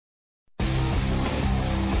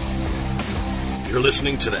You're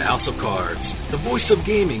listening to the House of Cards, the voice of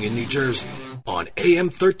gaming in New Jersey, on AM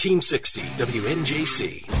 1360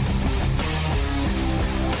 WNJC.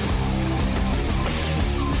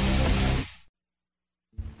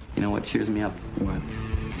 You know what cheers me up? What?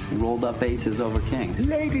 Rolled up aces over kings.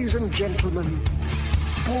 Ladies and gentlemen,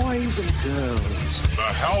 boys and girls. The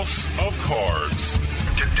House of Cards.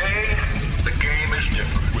 Today, the game is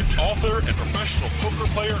different. With author and professional poker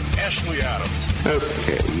player Ashley Adams.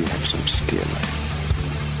 Okay, you have some skill.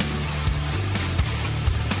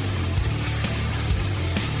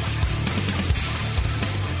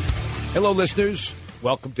 Hello, listeners.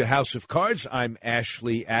 Welcome to House of Cards. I'm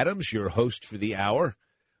Ashley Adams, your host for the hour.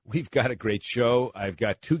 We've got a great show. I've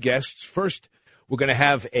got two guests. First, we're going to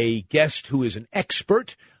have a guest who is an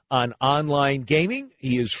expert on online gaming.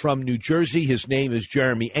 He is from New Jersey. His name is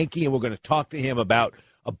Jeremy Enke, and we're going to talk to him about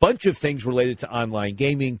a bunch of things related to online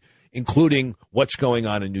gaming, including what's going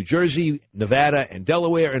on in New Jersey, Nevada, and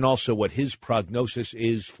Delaware, and also what his prognosis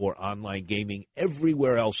is for online gaming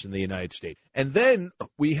everywhere else in the United States. And then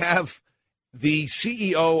we have the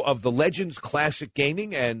CEO of the Legends Classic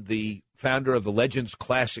Gaming and the founder of the Legends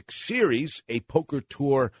Classic Series, a poker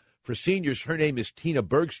tour for seniors. Her name is Tina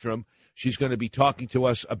Bergstrom. She's going to be talking to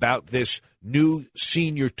us about this new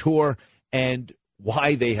senior tour and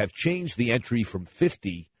why they have changed the entry from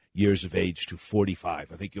 50 years of age to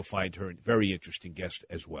 45. I think you'll find her a very interesting guest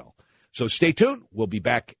as well. So stay tuned. We'll be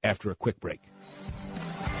back after a quick break.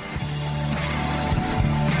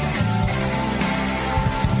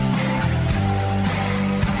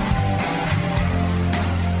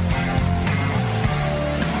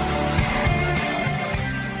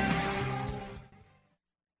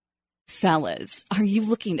 Fellas, are you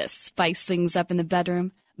looking to spice things up in the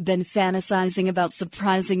bedroom? Been fantasizing about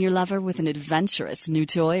surprising your lover with an adventurous new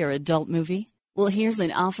toy or adult movie? Well, here's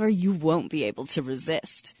an offer you won't be able to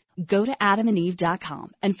resist. Go to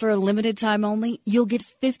adamandeve.com, and for a limited time only, you'll get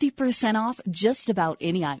 50% off just about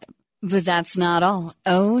any item. But that's not all.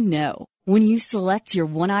 Oh, no. When you select your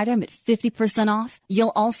one item at 50% off,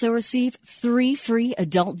 you'll also receive 3 free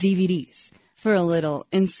adult DVDs for a little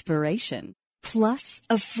inspiration. Plus,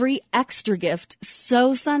 a free extra gift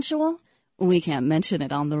so sensual, we can't mention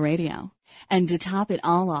it on the radio. And to top it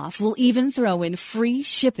all off, we'll even throw in free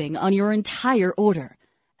shipping on your entire order.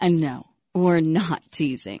 And no, we're not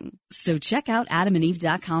teasing. So check out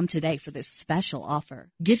adamandeve.com today for this special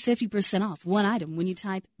offer. Get 50% off one item when you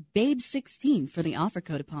type BABE16 for the offer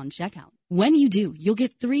code upon checkout. When you do, you'll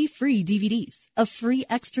get 3 free DVDs, a free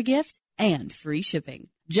extra gift, and free shipping.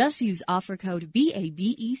 Just use offer code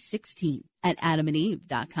BABE16 at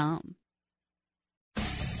adamandeve.com.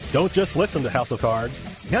 Don't just listen to House of Cards.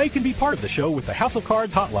 Now you can be part of the show with the House of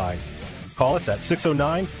Cards hotline. Call us at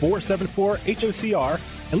 609-474-HOCR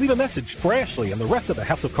and leave a message for Ashley and the rest of the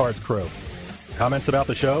House of Cards crew. Comments about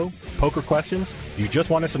the show, poker questions, you just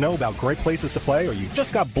want us to know about great places to play, or you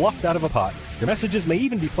just got bluffed out of a pot. Your messages may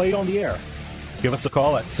even be played on the air. Give us a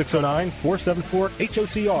call at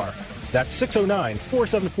 609-474-HOCR. That's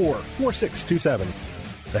 609-474-4627.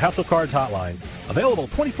 The House of Cards hotline, available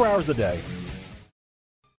 24 hours a day.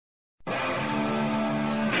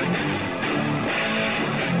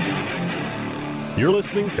 You're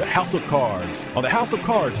listening to House of Cards on the House of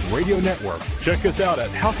Cards Radio Network. Check us out at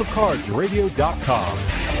houseofcardsradio.com.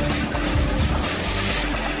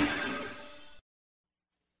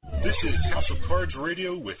 This is House of Cards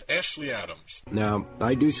Radio with Ashley Adams. Now,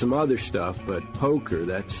 I do some other stuff, but poker,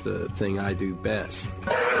 that's the thing I do best.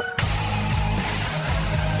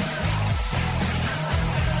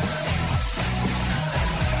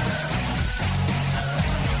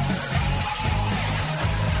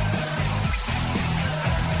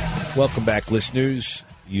 Welcome back, listeners.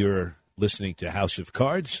 You're listening to House of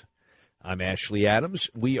Cards. I'm Ashley Adams.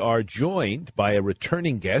 We are joined by a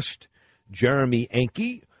returning guest, Jeremy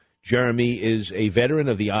Enke. Jeremy is a veteran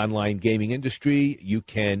of the online gaming industry. You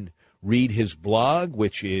can read his blog,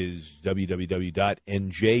 which is www.nj.com,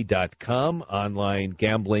 Online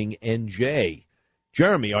Gambling NJ.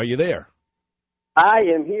 Jeremy, are you there? I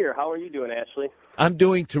am here. How are you doing, Ashley? I'm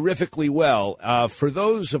doing terrifically well. For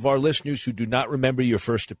those of our listeners who do not remember your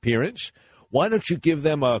first appearance, why don't you give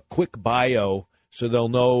them a quick bio so they'll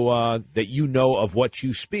know that you know of what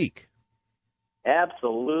you speak?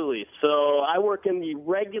 Absolutely. So I work in the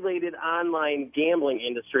regulated online gambling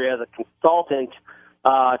industry as a consultant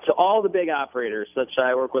to all the big operators, such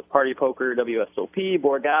I work with Party Poker, WSOP,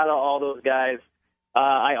 Borgata, all those guys.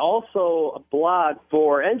 I also blog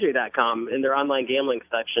for NJ.com in their online gambling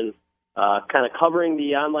section, kind of covering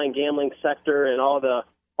the online gambling sector and all the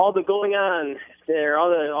going on there,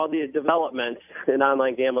 all the developments in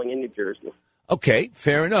online gambling in New Jersey. Okay,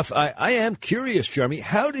 fair enough. I am curious, Jeremy.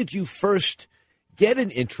 How did you first get an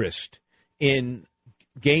interest in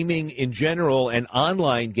gaming in general and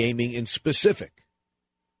online gaming in specific?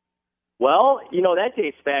 Well, that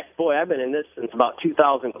dates back. Boy, I've been in this since about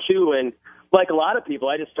 2002, and like a lot of people,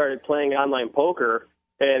 I just started playing online poker,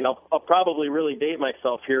 and I'll probably really date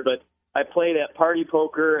myself here, but I played at Party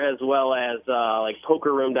Poker as well as like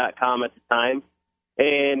PokerRoom.com at the time.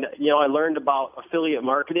 And, I learned about affiliate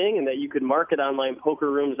marketing and that you could market online poker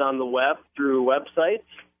rooms on the web through websites.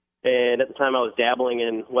 And at the time I was dabbling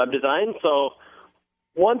in web design. So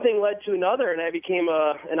one thing led to another, and I became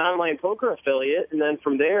an online poker affiliate. And then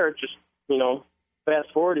from there, just, fast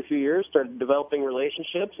forward a few years, started developing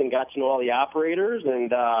relationships and got to know all the operators.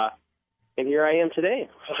 And here I am today.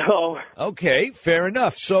 So okay, fair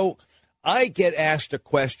enough. So I get asked a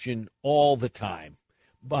question all the time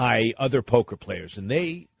by other poker players, and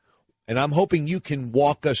I'm hoping you can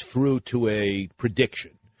walk us through to a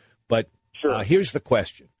prediction. But sure. Here's the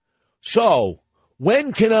question. So,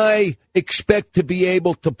 when can I expect to be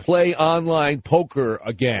able to play online poker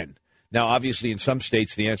again? Now, obviously, in some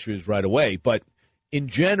states, the answer is right away. But in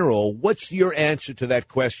general, what's your answer to that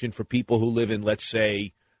question for people who live in, let's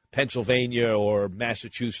say, Pennsylvania or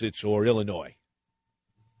Massachusetts or Illinois?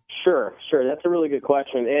 Sure. That's a really good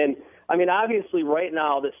question. And obviously right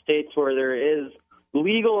now the states where there is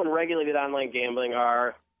legal and regulated online gambling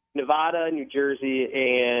are Nevada, New Jersey,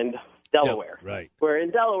 and Delaware. Yeah, right. Where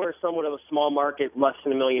in Delaware, somewhat of a small market, less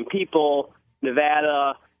than 1 million people.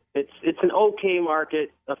 Nevada, it's an okay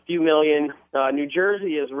market, a few million. New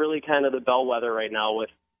Jersey is really kind of the bellwether right now with,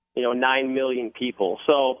 9 million people.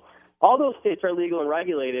 So all those states are legal and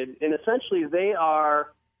regulated, and essentially they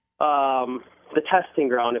are the testing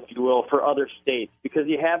ground, if you will, for other states, because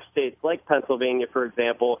you have states like Pennsylvania, for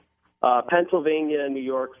example, Pennsylvania, New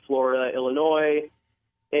York, Florida, Illinois,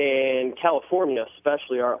 and California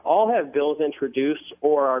especially all have bills introduced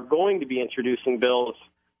or are going to be introducing bills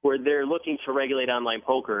where they're looking to regulate online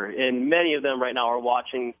poker. And many of them right now are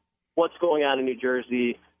watching what's going on in New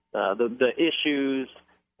Jersey, the issues,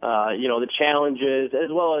 the challenges, as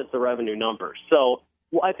well as the revenue numbers. So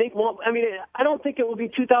I think, I don't think it will be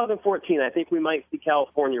 2014. I think we might see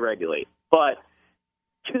California regulate. But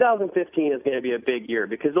 2015 is going to be a big year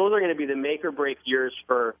because those are going to be the make or break years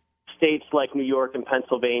for states like New York and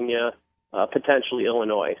Pennsylvania, potentially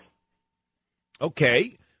Illinois.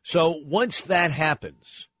 Okay. So once that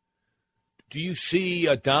happens, do you see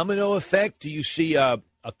a domino effect? Do you see a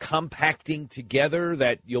compacting together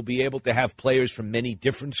that you'll be able to have players from many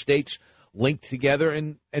different states linked together?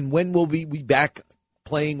 And when will we be back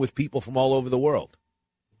playing with people from all over the world?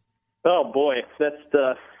 Oh boy, that's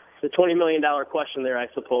the $20 million question there, I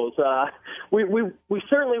suppose. We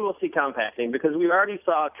certainly will see compacting because we already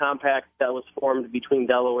saw a compact that was formed between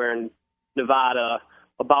Delaware and Nevada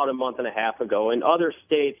about a month and a half ago, and other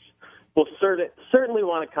states will certainly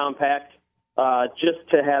want to compact just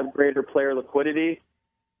to have greater player liquidity.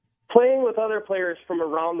 Playing with other players from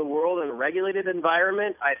around the world in a regulated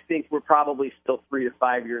environment, I think we're probably still 3 to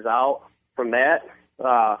 5 years out from that.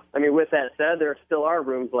 With that said, there still are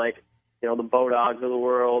rooms like, the Bodogs of the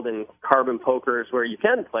world and Carbon Pokers where you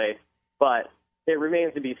can play, but it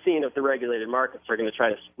remains to be seen if the regulated markets are going to try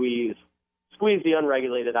to squeeze the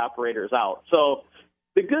unregulated operators out. So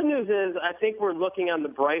the good news is I think we're looking on the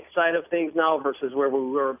bright side of things now versus where we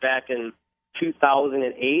were back in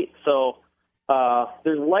 2008. So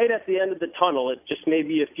there's light at the end of the tunnel. It just may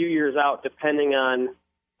be a few years out depending on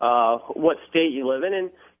what state you live in. And,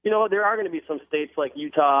 there are going to be some states like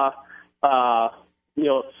Utah,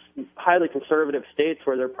 highly conservative states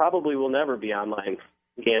where there probably will never be online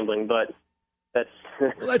gambling, but that's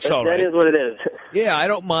all right. That is what it is. Yeah, I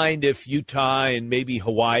don't mind if Utah and maybe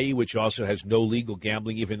Hawaii, which also has no legal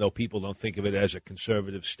gambling, even though people don't think of it as a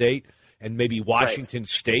conservative state, and maybe Washington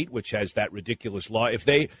State, which has that ridiculous law. If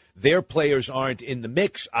their players aren't in the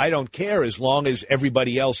mix, I don't care as long as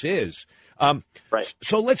everybody else is. Right.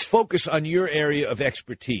 So let's focus on your area of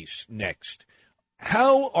expertise next.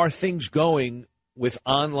 How are things going with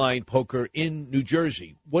online poker in New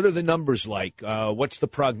Jersey? What are the numbers like? What's the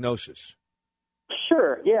prognosis?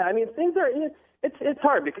 Sure. Yeah. Things are. It's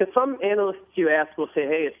hard because some analysts you ask will say,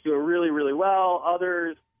 "Hey, it's doing really, really well."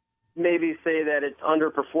 Others maybe say that it's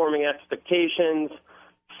underperforming expectations.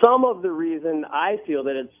 Some of the reason I feel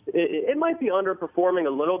that it might be underperforming a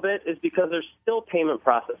little bit is because there's still payment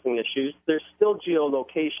processing issues. There's still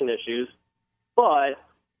geolocation issues. But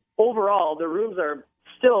overall, the rooms are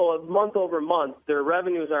still, month over month, their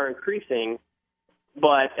revenues are increasing.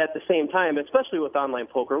 But at the same time, especially with online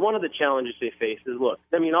poker, one of the challenges they face is, look,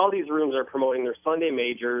 all these rooms are promoting their Sunday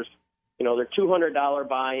majors they're $200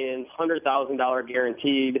 buy-ins, $100,000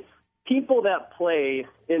 guaranteed. People that play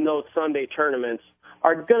in those Sunday tournaments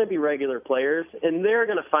are going to be regular players, and they're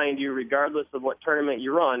going to find you regardless of what tournament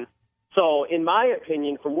you run. So in my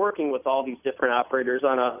opinion, from working with all these different operators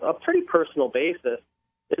on a pretty personal basis,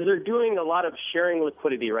 is they're doing a lot of sharing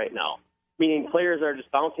liquidity right now, meaning players are just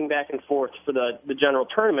bouncing back and forth for the general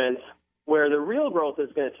tournaments, where the real growth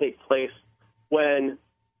is going to take place when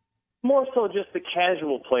more so just the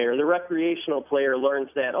casual player, the recreational player learns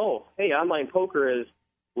that, oh, hey, online poker is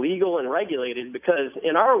legal and regulated, because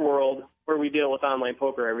in our world where we deal with online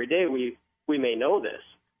poker every day, we may know this.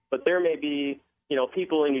 But there may be,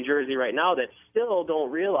 people in New Jersey right now that still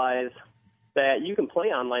don't realize that you can play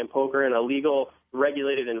online poker in a legal,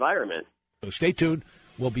 regulated environment. So stay tuned.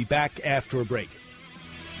 We'll be back after a break.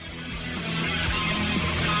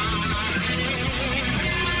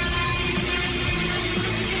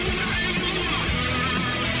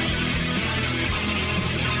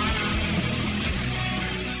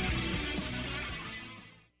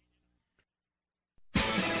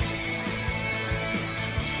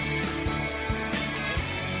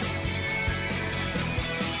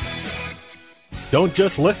 Don't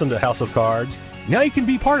just listen to House of Cards. Now you can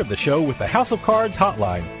be part of the show with the House of Cards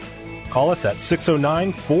hotline. Call us at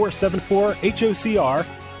 609-474-HOCR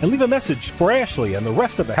and leave a message for Ashley and the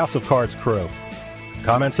rest of the House of Cards crew.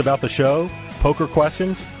 Comments about the show, poker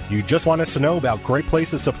questions, you just want us to know about great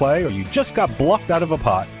places to play, or you just got bluffed out of a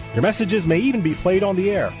pot, your messages may even be played on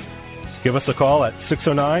the air. Give us a call at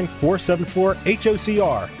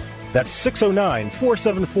 609-474-HOCR. That's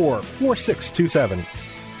 609-474-4627.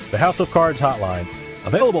 The House of Cards hotline,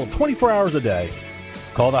 available 24 hours a day.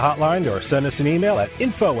 Call the hotline or send us an email at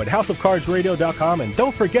info@houseofcardsradio.com, and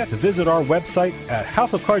don't forget to visit our website at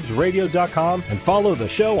houseofcardsradio.com and follow the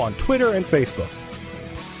show on Twitter and Facebook.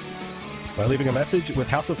 By leaving a message with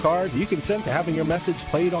House of Cards, you can send to having your message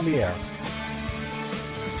played on the air.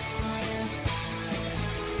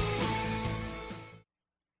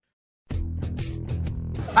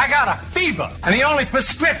 I got a fever, and the only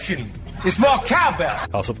prescription is more cowbell.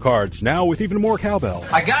 House of Cards, now with even more cowbell.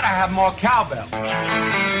 I gotta have more cowbell.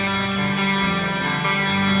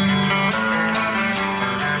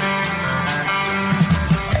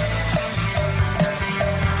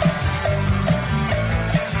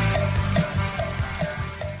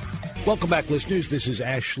 Welcome back, listeners. This is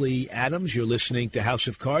Ashley Adams. You're listening to House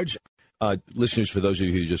of Cards. Listeners, for those of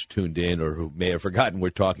you who just tuned in or who may have forgotten,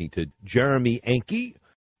 we're talking to Jeremy Enke.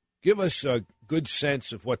 Give us a good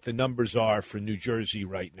sense of what the numbers are for New Jersey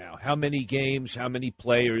right now. How many games, how many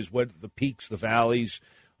players, what are the peaks, the valleys,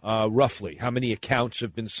 roughly? How many accounts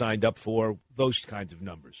have been signed up for? Those kinds of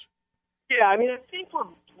numbers. Yeah, I think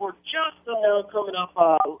we're just now coming up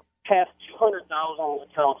past 200,000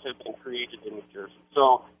 accounts have been created in New Jersey.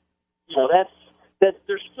 So, that's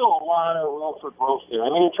there's still a lot of room for growth there.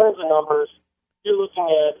 In terms of numbers, you're looking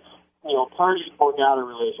at, Party Borgata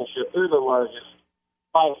relationship. They're the largest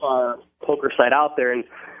by far poker site out there, and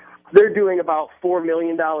they're doing about $4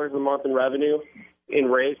 million a month in revenue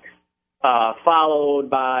in rake, followed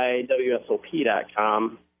by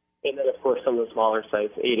WSOP.com, and then, of course, some of the smaller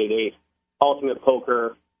sites, 888, Ultimate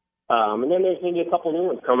Poker, and then there's maybe a couple new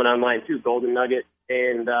ones coming online, too, Golden Nugget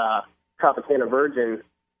and Tropicana Virgin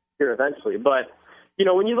here eventually. But,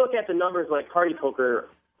 when you look at the numbers like Party Poker,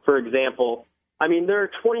 for example, there are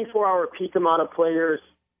 24-hour peak amount of players.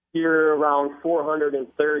 You're around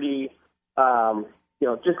 430. Just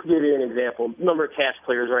to give you an example, number of cash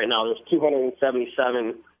players right now, there's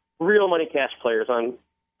 277 real money cash players on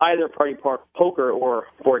either Party Poker or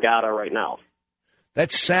Borgata right now.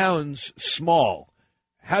 That sounds small.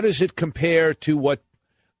 How does it compare to what,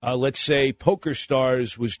 let's say,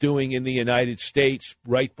 PokerStars was doing in the United States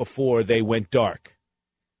right before they went dark?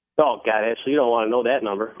 Oh, God, actually, you don't want to know that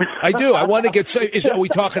number. I do. I want to get – are we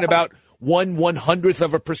talking about 1/100th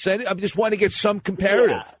of a percent? I just want to get some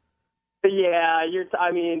comparative. Yeah,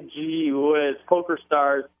 gee whiz,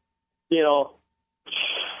 PokerStars,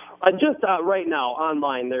 just right now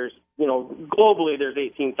online there's, globally there's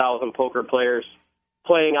 18,000 poker players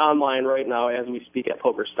playing online right now as we speak at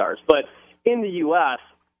PokerStars. But in the U.S.,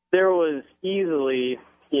 there was easily,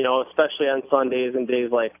 especially on Sundays and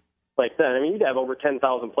days like that, you'd have over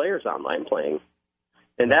 10,000 players online playing.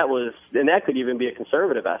 And that could even be a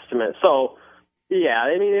conservative estimate. So, yeah,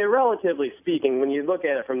 relatively speaking, when you look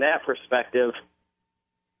at it from that perspective,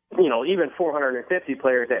 even 450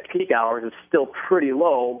 players at peak hours is still pretty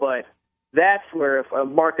low. But that's where if a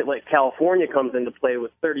market like California comes into play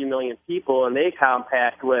with 30 million people and they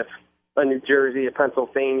compact with a New Jersey, a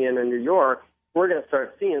Pennsylvania, and a New York, we're going to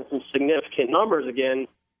start seeing some significant numbers again,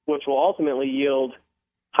 which will ultimately yield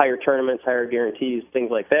higher tournaments, higher guarantees, things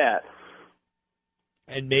like that.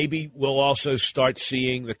 And maybe we'll also start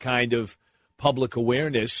seeing the kind of public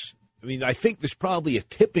awareness. I mean, I think there's probably a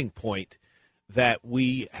tipping point that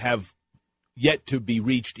we have yet to be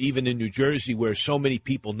reached, even in New Jersey, where so many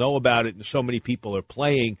people know about it and so many people are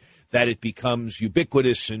playing that it becomes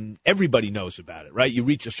ubiquitous and everybody knows about it, right? You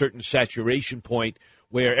reach a certain saturation point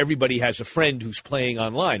where everybody has a friend who's playing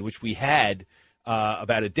online, which we had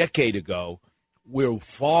about a decade ago. We're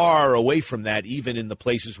far away from that, even in the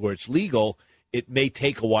places where it's legal. It may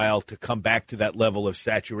take a while to come back to that level of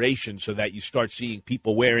saturation so that you start seeing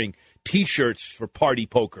people wearing T-shirts for Party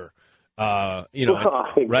Poker,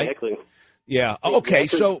 Exactly. Right? Yeah. Okay,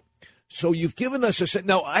 so you've given us a set.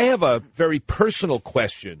 Now, I have a very personal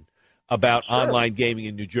question about online gaming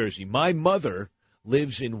in New Jersey. My mother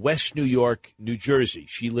lives in West New York, New Jersey.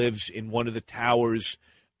 She lives in one of the towers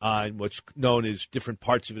on what's known as, different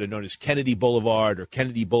parts of it are known as Kennedy Boulevard or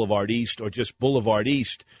Kennedy Boulevard East or just Boulevard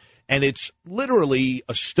East. And it's literally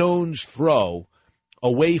a stone's throw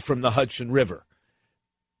away from the Hudson River.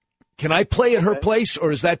 Can I play at her place,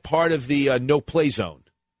 or is that part of the no-play zone?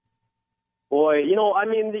 Boy, I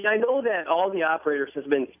know that all the operators have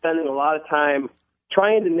been spending a lot of time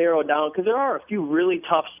trying to narrow down, because there are a few really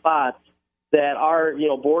tough spots that are,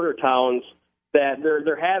 border towns that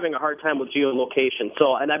they're having a hard time with geolocation.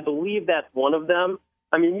 So, and I believe that's one of them.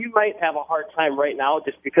 I mean, you might have a hard time right now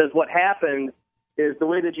just because what happened is the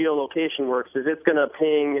way the geolocation works is it's going to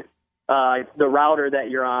ping the router that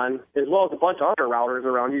you're on, as well as a bunch of other routers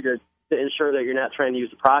around you to ensure that you're not trying to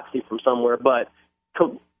use a proxy from somewhere, but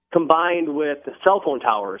combined with the cell phone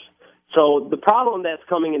towers. So the problem that's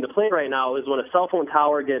coming into play right now is when a cell phone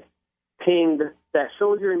tower gets pinged that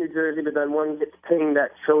shows you're in New Jersey, but then one gets pinged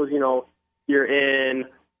that shows, you're in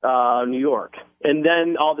New York. And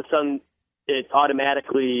then all of a sudden it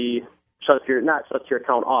automatically shuts your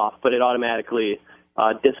account off, but it automatically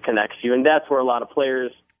disconnects you. And that's where a lot of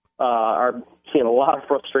players are seeing a lot of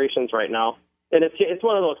frustrations right now. And it's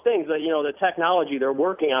one of those things that, the technology, they're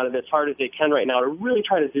working on it as hard as they can right now to really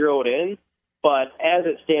try to zero it in. But as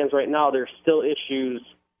it stands right now, there's still issues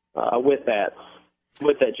with that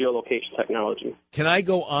geolocation technology. Can I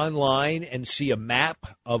go online and see a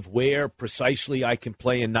map of where precisely I can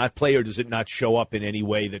play and not play, or does it not show up in any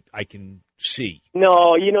way that I can see?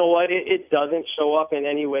 No, you know what? It doesn't show up in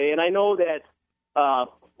any way. And I know that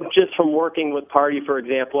just from working with Party, for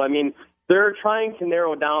example, I mean, they're trying to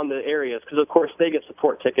narrow down the areas because, of course, they get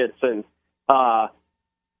support tickets and,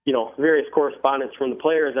 various correspondence from the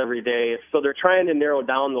players every day. So they're trying to narrow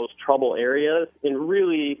down those trouble areas and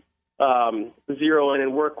really zero in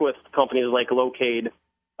and work with companies like Locade,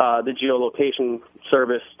 the geolocation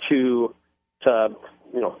service, to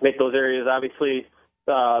make those areas obviously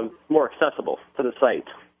more accessible to the site.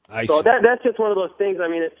 That's just one of those things. I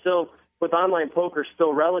mean, it's still, with online poker,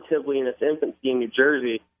 still relatively in its infancy in New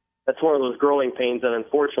Jersey. That's one of those growing pains that,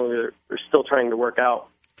 unfortunately, they're still trying to work out.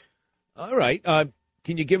 All right.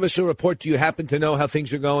 Can you give us a report? Do you happen to know how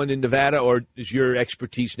things are going in Nevada, or is your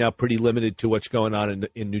expertise now pretty limited to what's going on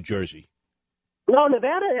in New Jersey? No,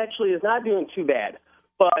 Nevada actually is not doing too bad.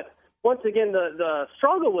 But once again, the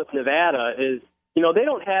struggle with Nevada is, they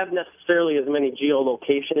don't have necessarily as many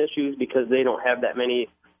geolocation issues because they don't have that many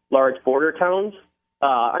large border towns.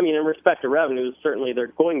 In respect to revenues, certainly they're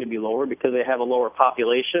going to be lower because they have a lower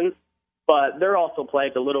population. But they're also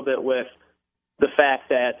plagued a little bit with the fact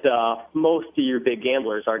that most of your big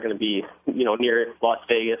gamblers are going to be, near Las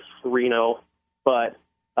Vegas, Reno. But,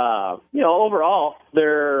 overall,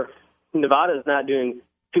 Nevada is not doing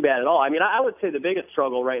too bad at all. I mean, I would say the biggest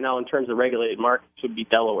struggle right now in terms of regulated markets would be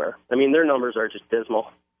Delaware. I mean, their numbers are just dismal.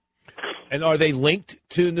 And are they linked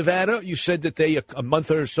to Nevada? You said that a month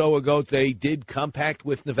or so ago, they did compact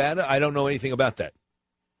with Nevada. I don't know anything about that.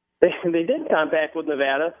 They did compact with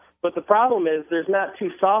Nevada, but the problem is there's not two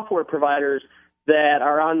software providers that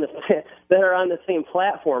are on the same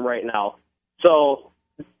platform right now. So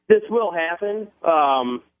this will happen.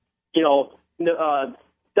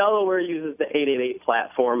 Delaware uses the 888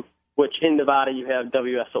 platform, which in Nevada you have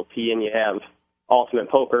WSOP and you have Ultimate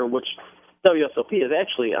Poker, which WSOP is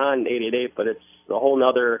actually on 888, but it's a whole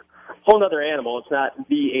nother animal. It's not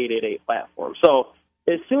the 888 platform. So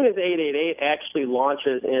as soon as 888 actually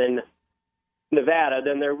launches in Nevada,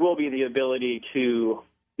 then there will be the ability to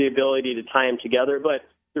tie them together. But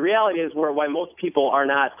the reality is why most people are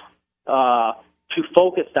not too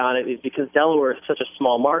focused on it is because Delaware is such a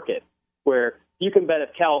small market, where you can bet if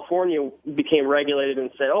California became regulated and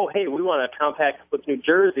said, oh, hey, we want to compact with New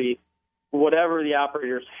Jersey, whatever the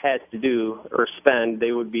operators had to do or spend,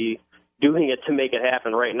 they would be doing it to make it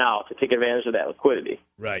happen right now to take advantage of that liquidity.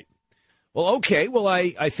 Right. Well, okay. Well,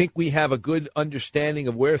 I think we have a good understanding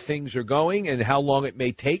of where things are going and how long it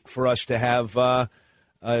may take for us to have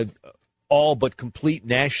all but complete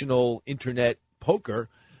national internet poker.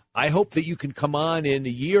 I hope that you can come on in a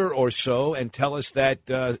year or so and tell us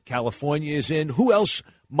that California is in. Who else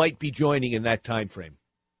might be joining in that time frame?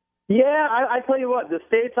 Yeah, I tell you what, the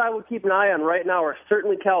states I would keep an eye on right now are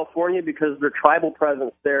certainly California because their tribal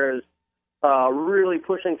presence there is really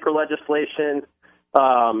pushing for legislation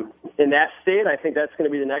in that state. I think that's going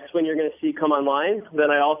to be the next one you're going to see come online. Then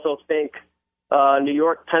I also think New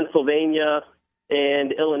York, Pennsylvania,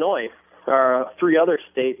 and Illinois are three other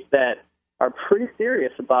states that are pretty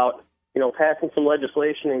serious about, passing some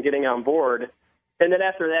legislation and getting on board. And then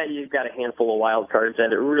after that, you've got a handful of wild cards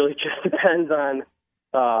that it really just depends on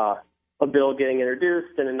a bill getting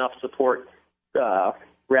introduced and enough support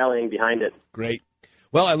rallying behind it. Great.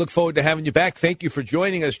 Well, I look forward to having you back. Thank you for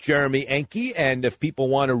joining us, Jeremy Enke. And if people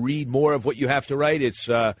want to read more of what you have to write, it's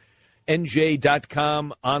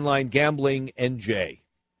NJ.com, online gambling, NJ.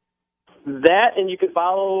 That, and you can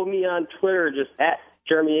follow me on Twitter, just at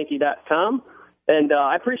JeremyEnke.com. And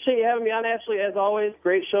I appreciate you having me on, Ashley, as always.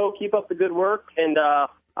 Great show. Keep up the good work. And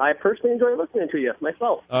I personally enjoy listening to you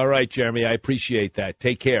myself. All right, Jeremy. I appreciate that.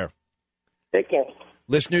 Take care. Take care.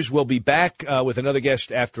 Listeners, we'll be back with another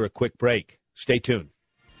guest after a quick break. Stay tuned.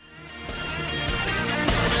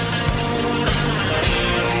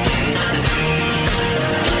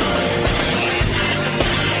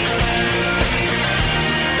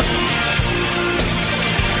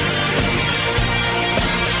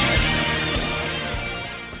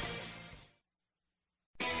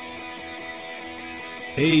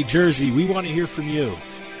 Hey, Jersey, we want to hear from you.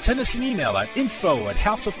 Send us an email at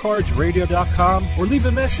info@houseofcardsradio.com or leave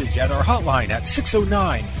a message at our hotline at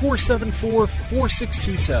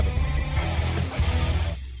 609-474-4627.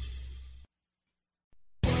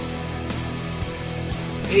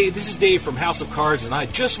 Hey, this is Dave from House of Cards, and I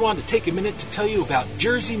just wanted to take a minute to tell you about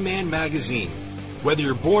Jersey Man Magazine. Whether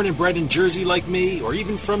you're born and bred in Jersey like me, or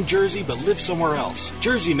even from Jersey but live somewhere else,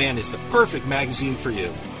 Jersey Man is the perfect magazine for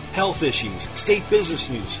you. Health issues, state business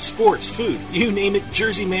news, sports, food, you name it,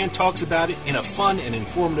 Jersey Man talks about it in a fun and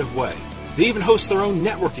informative way. They even host their own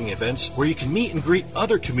networking events where you can meet and greet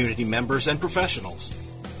other community members and professionals.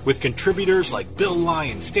 With contributors like Bill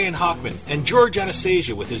Lyon, Stan Hockman, and George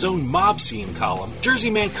Anastasia with his own mob scene column, Jersey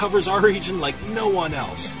Man covers our region like no one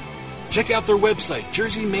else. Check out their website,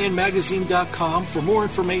 jerseymanmagazine.com, for more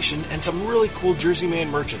information and some really cool Jersey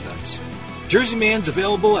Man merchandise. Jersey Man's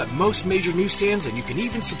available at most major newsstands, and you can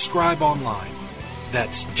even subscribe online.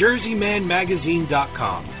 That's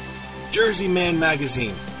jerseymanmagazine.com. Jersey Man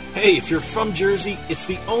Magazine. Hey, if you're from Jersey, it's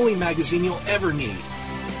the only magazine you'll ever need.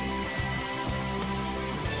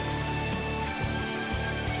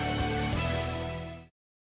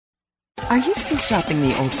 Are you still shopping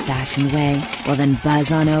the old-fashioned way? Well, then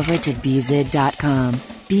buzz on over to Bzid.com.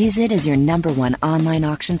 Bzid is your #1 online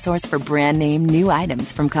auction source for brand name new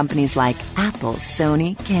items from companies like Apple,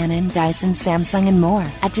 Sony, Canon, Dyson, Samsung, and more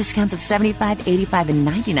at discounts of 75%, 85%, and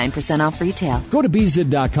 99% off retail. Go to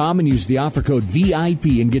Bzid.com and use the offer code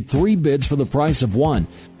VIP and get 3 bids for the price of 1.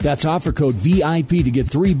 That's offer code VIP to get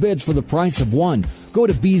 3 bids for the price of 1. Go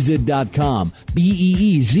to Bzid.com,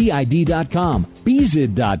 BEEZID.com,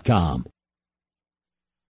 Bzid.com.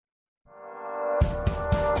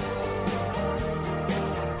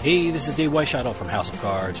 Hey, this is Dave Weishottle from House of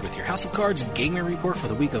Cards with your House of Cards gaming report for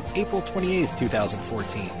the week of April 28th,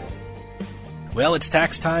 2014. Well, it's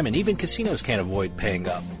tax time, and even casinos can't avoid paying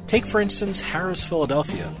up. Take, for instance, Harrah's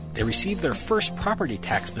Philadelphia. They received their first property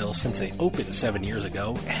tax bill since they opened 7 years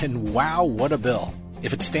ago, and wow, what a bill.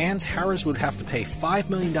 If it stands, Harrah's would have to pay $5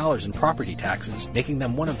 million in property taxes, making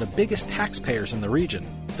them one of the biggest taxpayers in the region.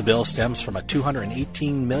 The bill stems from a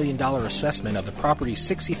 $218 million assessment of the property's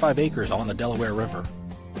 65 acres on the Delaware River.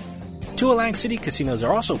 2 Atlantic City casinos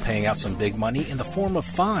are also paying out some big money in the form of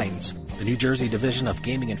fines. The New Jersey Division of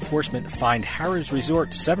Gaming Enforcement fined Harrah's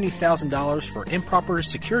Resort $70,000 for improper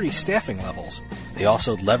security staffing levels. They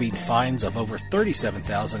also levied fines of over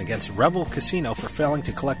 $37,000 against Revel Casino for failing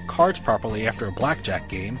to collect cards properly after a blackjack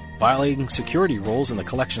game, violating security rules in the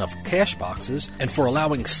collection of cash boxes, and for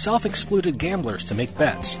allowing self-excluded gamblers to make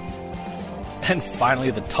bets. And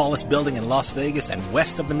finally, the tallest building in Las Vegas and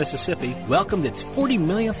west of the Mississippi welcomed its 40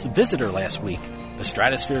 millionth visitor last week. The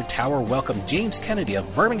Stratosphere Tower welcomed James Kennedy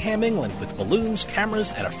of Birmingham, England, with balloons,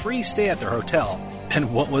 cameras, and a free stay at their hotel.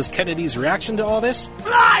 And what was Kennedy's reaction to all this?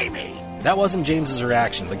 Blimey! That wasn't James's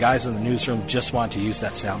reaction. The guys in the newsroom just want to use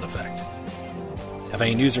that sound effect. Have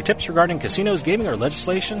any news or tips regarding casinos, gaming, or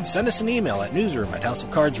legislation? Send us an email at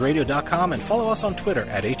newsroom@houseofcardsradio.com and follow us on Twitter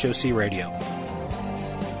at HOC Radio.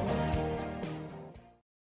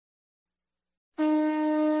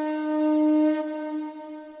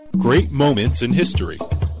 Great moments in history.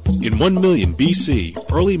 In 1 million BC,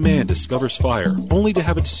 early man discovers fire, only to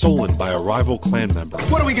have it stolen by a rival clan member.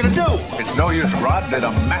 What are we gonna do? It's no use. Rod did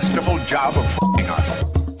a masterful job of f***ing us.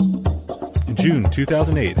 In June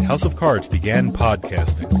 2008, House of Cards began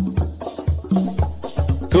podcasting.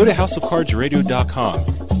 Go to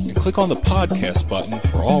houseofcardsradio.com and click on the podcast button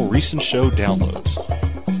for all recent show downloads.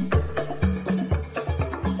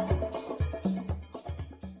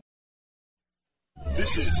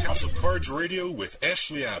 This is House of Cards Radio with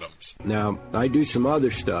Ashley Adams. Now, I do some other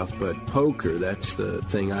stuff, but poker, that's the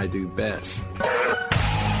thing I do best.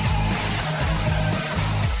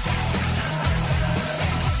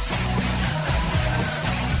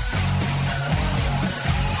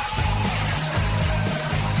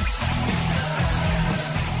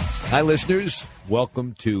 Hi, listeners.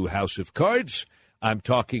 Welcome to House of Cards. I'm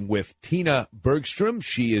talking with Tina Bergstrom.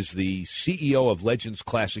 She is the CEO of Legends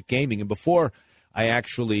Classic Gaming. And before I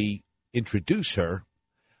actually introduce her,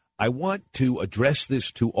 I want to address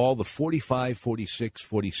this to all the 45, 46,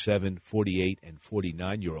 47, 48, and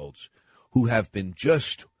 49-year-olds who have been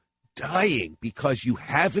just dying because you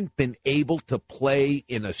haven't been able to play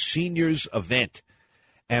in a seniors event.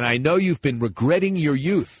 And I know you've been regretting your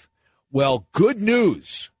youth. Well, good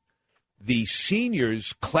news. The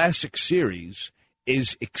Seniors Classic Series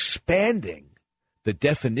is expanding the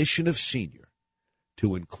definition of senior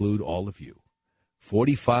to include all of you.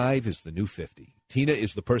 45 is the new 50. Tina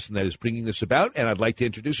is the person that is bringing this about, and I'd like to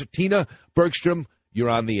introduce her. Tina Bergstrom, you're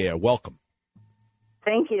on the air. Welcome.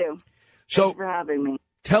 Thank you. So, thanks for having me.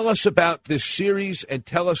 Tell us about this series and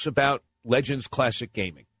tell us about Legends Classic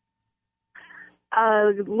Gaming.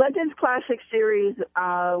 Legends Classic Series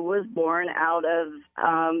was born out of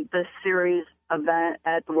the series event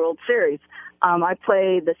at the World Series. I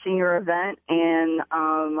played the senior event, and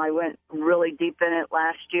I went really deep in it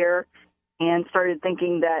last year and started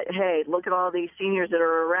thinking that, hey, look at all these seniors that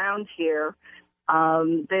are around here.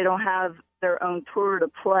 They don't have their own tour to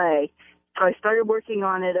play. So I started working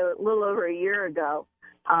on it a little over a year ago.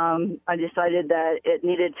 I decided that it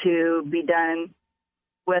needed to be done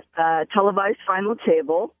with a televised final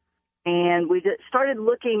table, and we started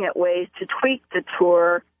looking at ways to tweak the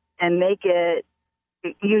tour and make it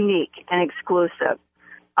unique and exclusive.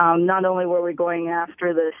 Not only were we going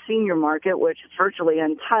after the senior market, which is virtually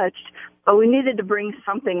untouched, but we needed to bring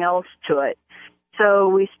something else to it. So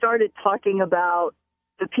we started talking about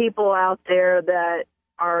the people out there that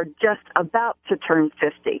are just about to turn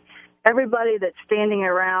 50. Everybody that's standing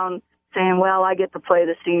around saying, well, I get to play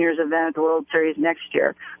the seniors event at the World Series next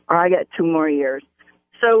year, or I got 2 more years.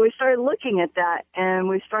 So we started looking at that, and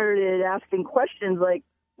we started asking questions like,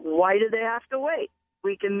 why do they have to wait?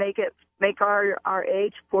 We can make our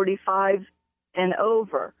age 45 and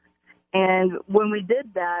over. And when we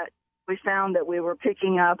did that, we found that we were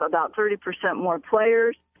picking up about 30% more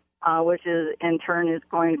players, which is in turn is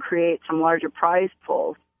going to create some larger prize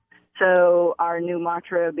pools. So our new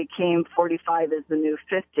mantra became 45 is the new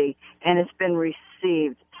 50, and it's been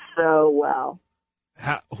received so well.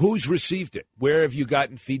 Who's received it? Where have you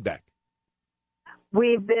gotten feedback?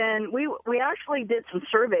 We actually did some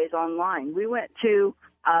surveys online. We went to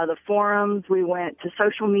the forums, we went to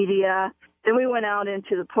social media, then we went out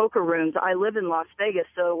into the poker rooms. I live in Las Vegas,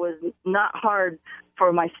 so it was not hard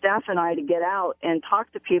for my staff and I to get out and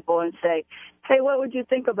talk to people and say, hey, what would you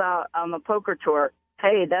think about a poker tour?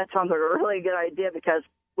 Hey, that sounds like a really good idea, because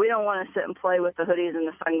we don't want to sit and play with the hoodies and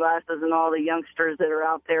the sunglasses and all the youngsters that are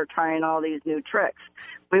out there trying all these new tricks.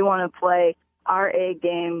 We want to play our A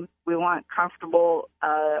game. We want comfortable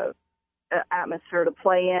atmosphere to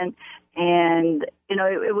play in. And,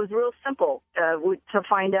 it was real simple to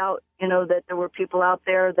find out, that there were people out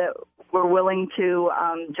there that were willing to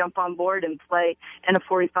jump on board and play in a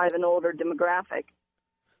 45 and older demographic.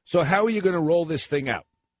 So how are you going to roll this thing out?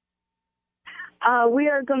 We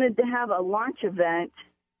are going to have a launch event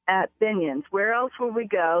at Binion's. Where else would we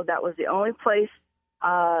go? That was the only place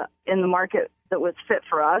in the market that was fit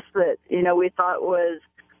for us, that, we thought was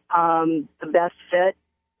the best fit,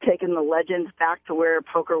 taking the Legends back to where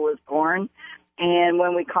poker was born. And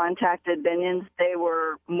when we contacted Binion's, they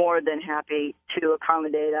were more than happy to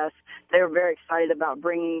accommodate us. They were very excited about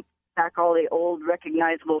bringing back all the old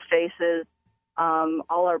recognizable faces, all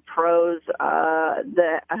our pros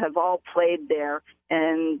that have all played there.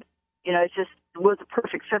 And, it just was a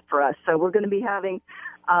perfect fit for us. So we're going to be having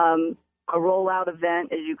a rollout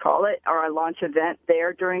event, as you call it, or a launch event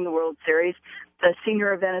there during the World Series. The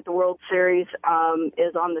senior event at the World Series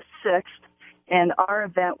is on the 6th, and our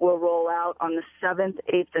event will roll out on the 7th,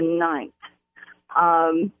 8th, and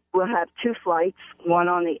 9th. We'll have 2 flights, one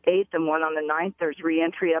on the 8th and one on the 9th. There's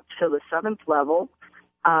re-entry up to the 7th level.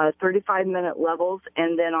 35-minute levels.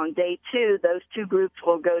 And then on day 2, those two groups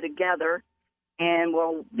will go together and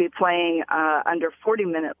we'll be playing under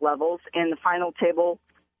 40-minute levels. And the final table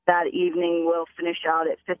that evening will finish out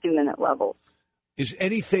at 50-minute levels. Is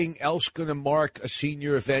anything else going to mark a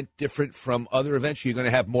senior event different from other events? Are you going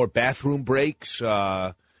to have more bathroom breaks,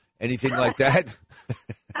 anything like that?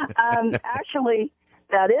 Actually,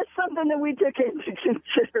 that is something that we took into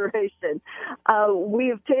consideration.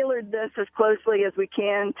 We've tailored this as closely as we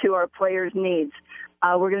can to our players' needs.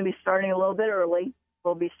 We're going to be starting a little bit early.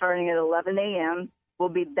 We'll be starting at 11 a.m. We'll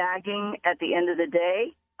be bagging at the end of the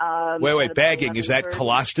day. Wait, bagging. Is that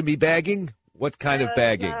colostomy bagging? What kind of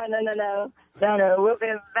bagging? No. We'll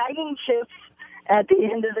be bagging chips at the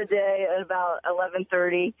end of the day at about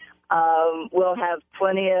 11:30. We'll have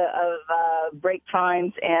plenty of break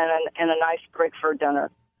times and a nice break for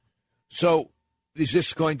dinner. So, is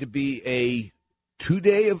this going to be a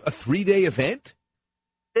 3-day event?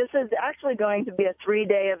 This is actually going to be a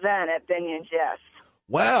 3-day event at Binion's, yes.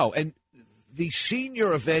 Wow, and the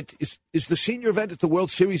senior event is the senior event at the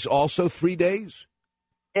World Series also 3 days?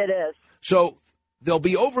 It is. So there'll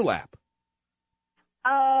be overlap.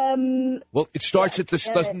 Well, it starts at the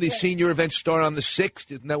doesn't the senior event start on the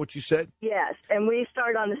 6th? Isn't that what you said? Yes, and we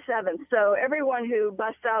start on the 7th. So everyone who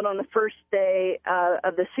busts out on the first day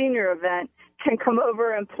of the senior event can come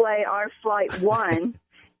over and play our Flight 1.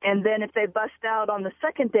 And then if they bust out on the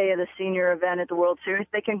second day of the senior event at the World Series,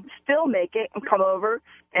 they can still make it and come over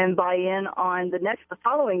and buy in on the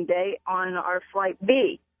following day on our Flight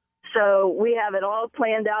B. So we have it all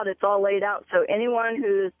planned out. It's all laid out. So anyone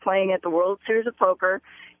who's playing at the World Series of Poker,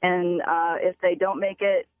 and if they don't make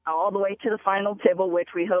it all the way to the final table, which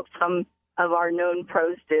we hope some of our known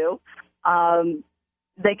pros do,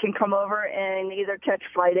 they can come over and either catch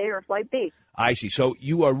Flight A or Flight B. I see. So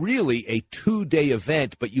you are really a 2-day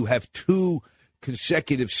event, but you have 2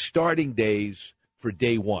 consecutive starting days for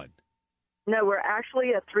day 1. No, we're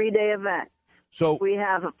actually a 3-day event. So we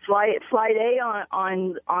have a Flight A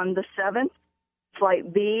on the 7th,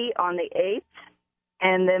 Flight B on the 8th,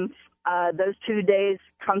 and then those 2 days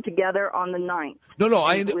come together on the 9th. No,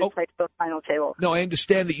 play the final table. No, I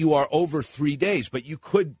understand that you are over 3 days, but you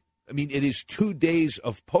could. I mean, it is 2 days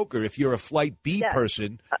of poker. If you're a Flight B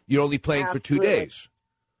person, you're only playing for 2 days.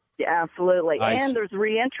 Yeah, absolutely. And there's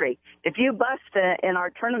re-entry. If you bust in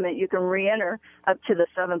our tournament, you can re-enter up to the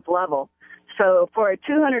 7th level. So for a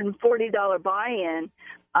 $240 buy-in,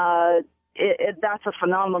 that's a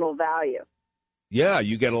phenomenal value. Yeah,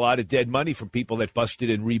 you get a lot of dead money from people that busted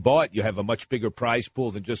and rebought. You have a much bigger prize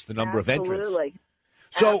pool than just the number of entrants.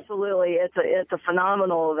 Absolutely. It's a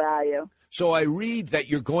phenomenal value. So I read that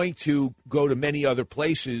you're going to go to many other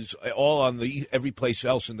places, all on every place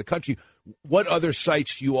else in the country. What other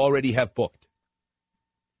sites do you already have booked?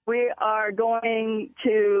 We are going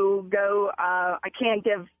to go. I can't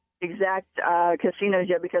give exact casinos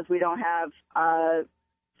yet because we don't have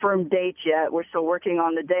firm dates yet. We're still working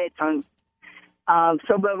on the dates.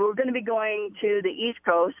 But we're going to be going to the East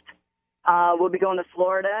Coast. We'll be going to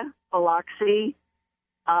Florida, Biloxi.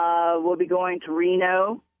 We'll be going to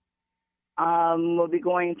Reno. We'll be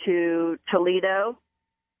going to Toledo.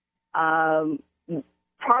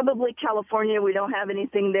 Probably California. We don't have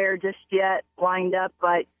anything there just yet lined up,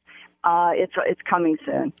 but it's coming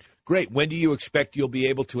soon. Great. When do you expect you'll be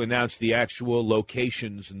able to announce the actual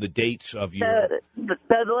locations and the dates of your... The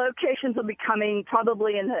locations will be coming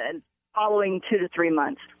probably in the following 2 to 3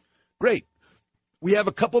 months. Great. We have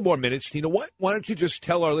a couple more minutes, Tina. Why don't you just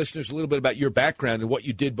tell our listeners a little bit about your background and what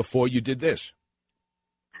you did before you did this?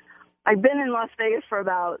 I've been in Las Vegas for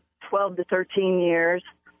about 12 to 13 years.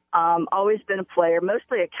 Always been a player,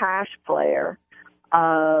 mostly a cash player.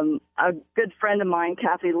 A good friend of mine,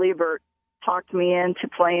 Kathy Liebert, talked me into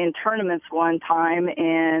playing tournaments one time,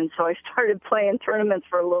 and so I started playing tournaments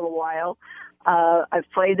for a little while. I've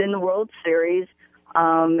played in the World Series,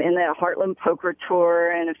 in the Heartland Poker Tour,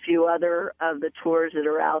 and a few other of the tours that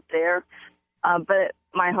are out there. But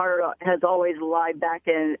my heart has always lied back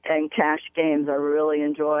in cash games. I really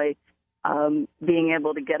enjoy being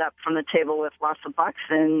able to get up from the table with lots of bucks,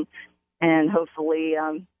 and hopefully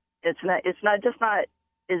it's not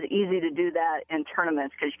as easy to do that in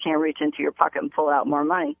tournaments because you can't reach into your pocket and pull out more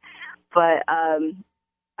money. But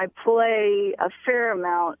I play a fair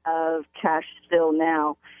amount of cash still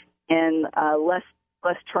now, and less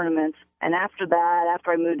tournaments. And after that,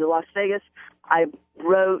 after I moved to Las Vegas, I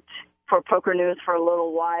wrote for Poker News for a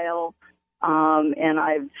little while. And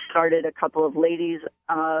I've started a couple of ladies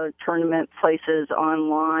tournament places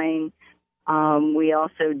online. We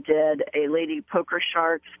also did a Lady Poker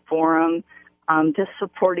Sharks forum just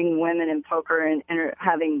supporting women in poker and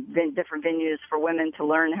having different venues for women to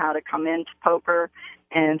learn how to come into poker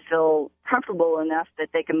and feel comfortable enough that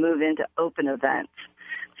they can move into open events.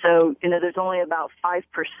 So, there's only about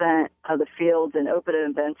 5% of the fields in open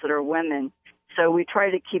events that are women. So we try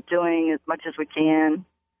to keep doing as much as we can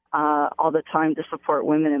all the time to support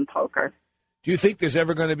women in poker. Do you think there's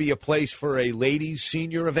ever going to be a place for a ladies'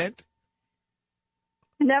 senior event?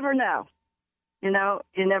 You never know. You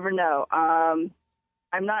never know.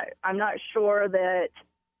 I'm not sure that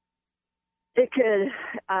it could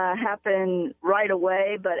happen right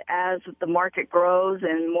away, but as the market grows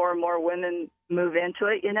and more women move into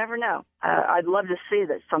it, you never know. I'd love to see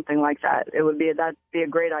something like that. That'd be a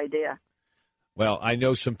great idea. Well, I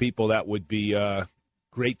know some people that would be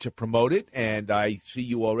great to promote it, and I see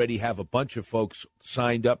you already have a bunch of folks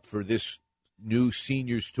signed up for this new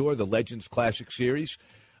seniors tour, the Legends Classic Series.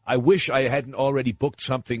 I wish I hadn't already booked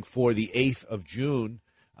something for the 8th of June.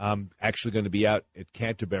 I'm actually going to be out at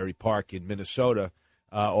Canterbury Park in Minnesota,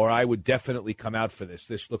 or I would definitely come out for this.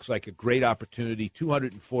 This looks like a great opportunity,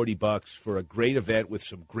 $240 for a great event with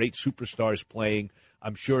some great superstars playing.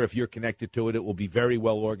 I'm sure if you're connected to it, it will be very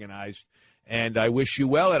well organized. And I wish you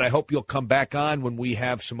well, and I hope you'll come back on when we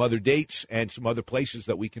have some other dates and some other places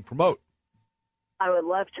that we can promote. I would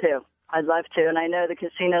love to. I'd love to, and I know the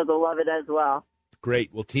casinos will love it as well.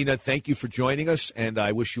 Great. Well, Tina, thank you for joining us, and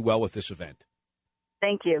I wish you well with this event.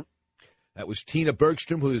 Thank you. That was Tina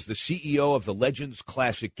Bergstrom, who is the CEO of the Legends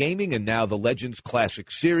Classic Gaming and now the Legends Classic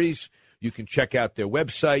Series. You can check out their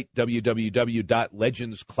website,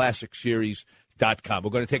 www.legendsclassicseries.com. We're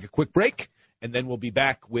going to take a quick break, and then we'll be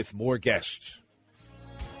back with more guests.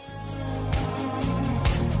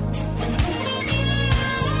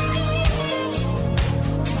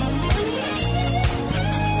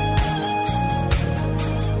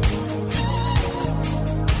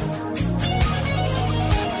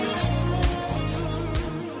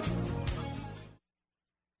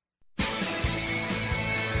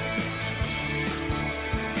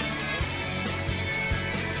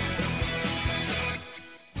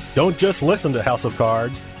 Don't just listen to House of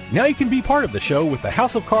Cards. Now you can be part of the show with the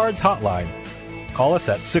House of Cards hotline. Call us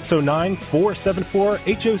at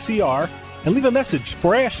 609-474-HOCR and leave a message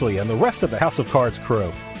for Ashley and the rest of the House of Cards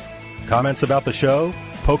crew. Comments about the show,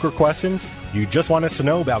 poker questions, you just want us to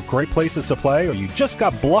know about great places to play, or you just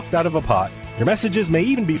got bluffed out of a pot, your messages may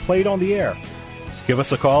even be played on the air. Give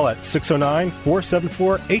us a call at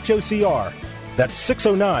 609-474-HOCR. That's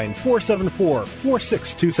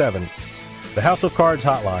 609-474-4627. The House of Cards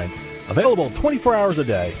hotline, available 24 hours a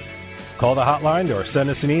day. Call the hotline or send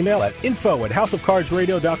us an email at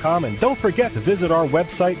info@houseofcardsradio.com, and don't forget to visit our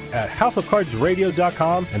website at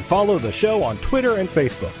houseofcardsradio.com and follow the show on Twitter and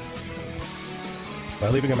Facebook. By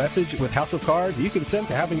leaving a message with House of Cards, you consent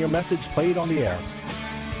to having your message played on the air.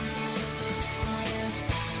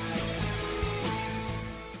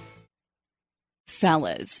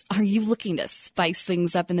 Fellas, are you looking to spice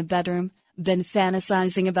things up in the bedroom? Been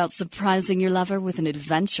fantasizing about surprising your lover with an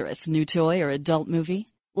adventurous new toy or adult movie?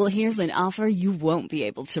 Well, here's an offer you won't be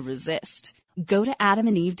able to resist. Go to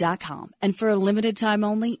adamandeve.com, and for a limited time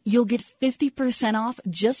only, you'll get 50% off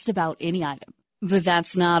just about any item. But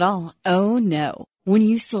that's not all. Oh, no. When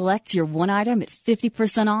you select your one item at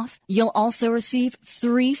 50% off, you'll also receive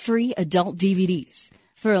 3 free adult DVDs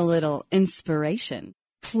for a little inspiration.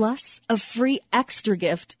 Plus, a free extra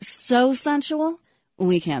gift so sensual,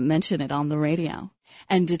 we can't mention it on the radio.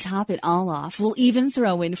 And to top it all off, we'll even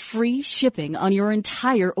throw in free shipping on your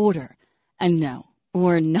entire order. And no,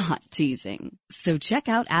 we're not teasing. So check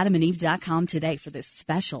out adamandeve.com today for this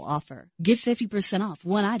special offer. Get 50% off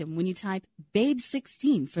one item when you type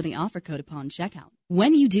BABE16 for the offer code upon checkout.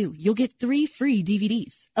 When you do, you'll get 3 free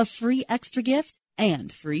DVDs, a free extra gift,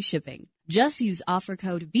 and free shipping. Just use offer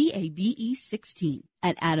code BABE16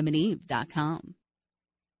 at adamandeve.com.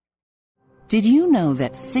 Did you know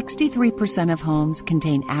that 63% of homes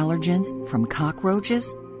contain allergens from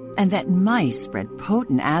cockroaches? And that mice spread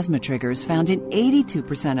potent asthma triggers found in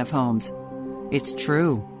 82% of homes? It's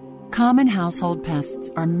true. Common household pests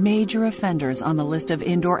are major offenders on the list of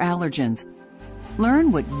indoor allergens.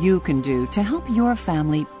 Learn what you can do to help your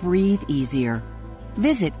family breathe easier.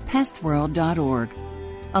 Visit pestworld.org.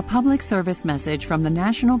 A public service message from the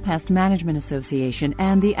National Pest Management Association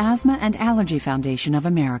and the Asthma and Allergy Foundation of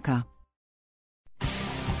America.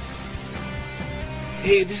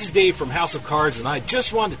 Hey, this is Dave from House of Cards, and I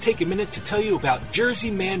just wanted to take a minute to tell you about Jersey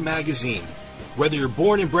Man Magazine. Whether you're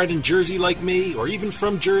born and bred in Jersey like me, or even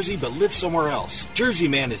from Jersey but live somewhere else, Jersey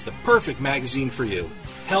Man is the perfect magazine for you.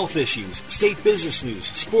 Health issues, state business news,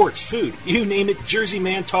 sports, food, you name it, Jersey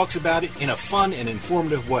Man talks about it in a fun and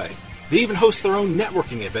informative way. They even host their own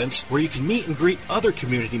networking events where you can meet and greet other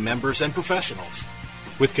community members and professionals.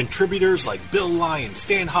 With contributors like Bill Lyon,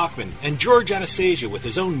 Stan Hockman, and George Anastasia with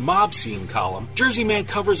his own mob scene column, Jersey Man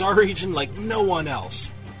covers our region like no one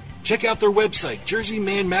else. Check out their website,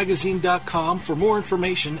 jerseymanmagazine.com, for more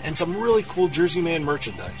information and some really cool Jersey Man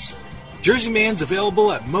merchandise. Jersey Man's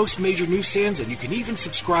available at most major newsstands, and you can even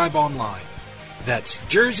subscribe online. That's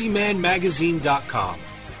jerseymanmagazine.com.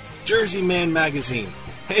 Jersey Man Magazine.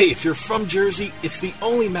 Hey, if you're from Jersey, it's the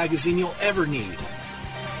only magazine you'll ever need.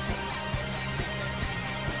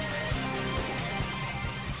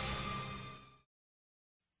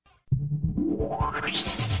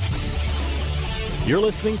 You're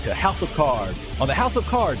listening to House of Cards on the House of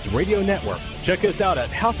Cards Radio Network. Check us out at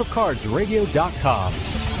houseofcardsradio.com.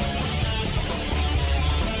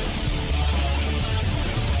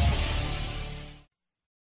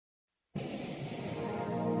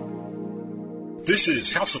 This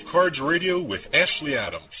is House of Cards Radio with Ashley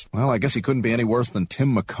Adams. Well, I guess he couldn't be any worse than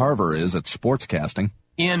Tim McCarver is at sportscasting.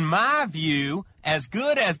 In my view, as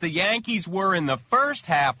good as the Yankees were in the first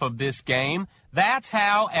half of this game, that's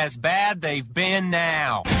how as bad they've been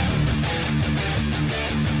now.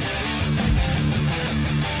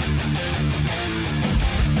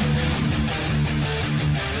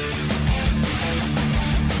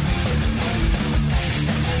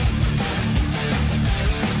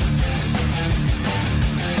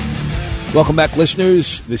 Welcome back,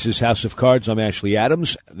 listeners. This is House of Cards. I'm Ashley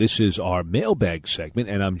Adams. This is our mailbag segment,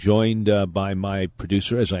 and I'm joined by my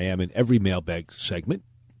producer, as I am in every mailbag segment,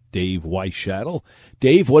 Dave Weishadel.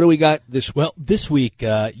 Dave, what do we got this week? Well, this week,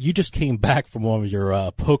 you just came back from one of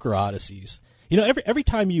your poker odysseys. You know, every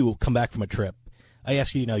time you come back from a trip, I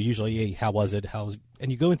ask you, usually, hey, how was it? And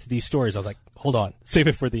you go into these stories. I was like, hold on, save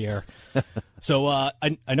it for the air. So I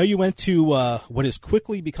know you went to what is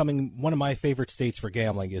quickly becoming one of my favorite states for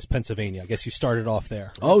gambling is Pennsylvania. I guess you started off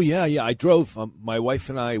there. Right? Oh, yeah. I drove. My wife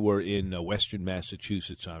and I were in Western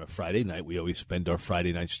Massachusetts on a Friday night. We always spend our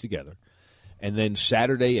Friday nights together. And then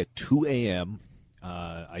Saturday at 2 a.m.,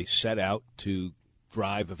 I set out to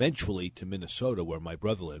drive eventually to Minnesota, where my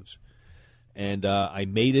brother lives. And I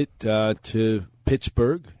made it to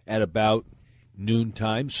Pittsburgh at about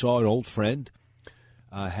noontime, saw an old friend,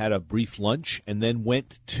 had a brief lunch, and then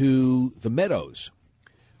went to the Meadows.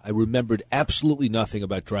 I remembered absolutely nothing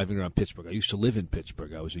about driving around Pittsburgh. I used to live in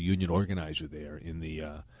Pittsburgh. I was a union organizer there in the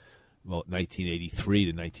 1983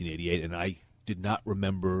 to 1988, and I did not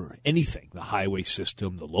remember anything. The highway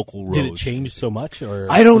system, the local roads. Did it change so much? Or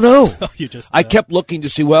I don't know. You just, I kept looking to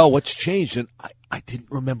see, what's changed, and I didn't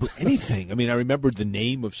remember anything. I mean, I remembered the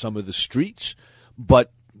name of some of the streets,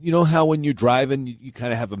 but you know how when you're driving, you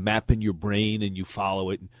kind of have a map in your brain and you follow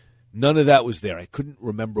it. None of that was there. I couldn't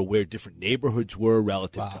remember where different neighborhoods were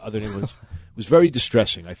relative to other neighborhoods. It was very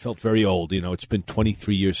distressing. I felt very old. It's been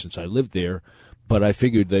 23 years since I lived there, but I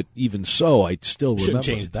figured that even so, I'd still remember. Shouldn't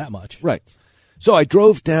change that much. Right. So I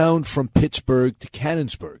drove down from Pittsburgh to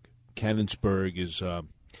Canonsburg. Canonsburg is a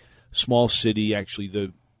small city. Actually,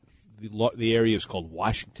 the area is called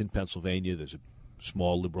Washington, Pennsylvania. There's a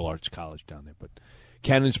small liberal arts college down there, but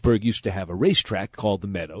Canonsburg used to have a racetrack called the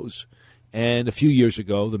Meadows, and a few years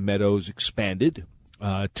ago, the Meadows expanded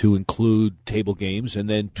to include table games, and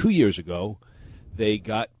then 2 years ago, they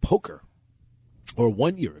got poker, or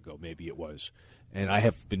 1 year ago, maybe it was, and I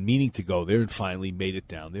have been meaning to go there and finally made it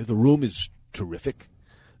down there. The room is terrific.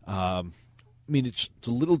 It's a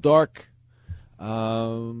little dark.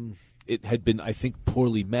 It had been, I think,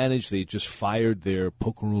 poorly managed. They had just fired their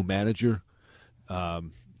poker room manager.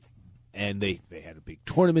 And they had a big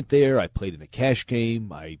tournament there. I played in a cash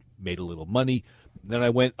game. I made a little money. Then I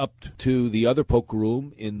went up to the other poker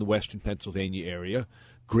room in the western Pennsylvania area.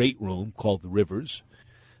 Great room called the Rivers.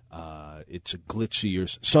 It's a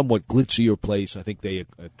somewhat glitzier place. I think they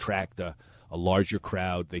attract a larger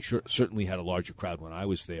crowd. They certainly had a larger crowd when I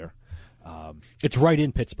was there. It's right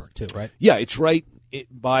in Pittsburgh, too, right? Yeah, it's right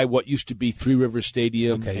by what used to be Three Rivers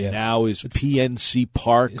Stadium and now is PNC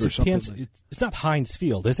Park or something. It's not Heinz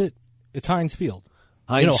Field, is it? It's Heinz Field.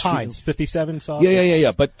 Heinz, 57 sauce.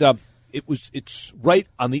 Yeah. But it's right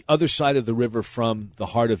on the other side of the river from the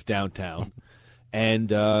heart of downtown,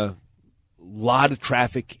 and a lot of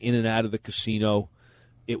traffic in and out of the casino.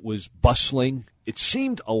 It was bustling. It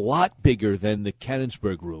seemed a lot bigger than the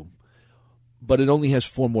Canonsburg room, but it only has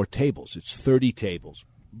 4 more tables. It's 30 tables,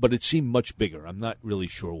 but it seemed much bigger. I'm not really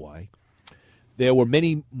sure why. There were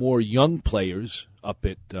many more young players up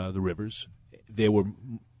at the Rivers. There were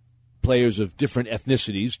players of different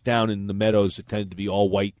ethnicities. Down in the Meadows, it tended to be all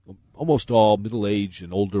white, almost all middle-aged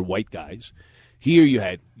and older white guys. Here you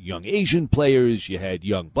had young Asian players, you had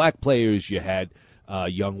young black players, you had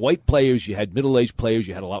young white players, you had middle-aged players,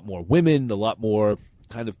 you had a lot more women, a lot more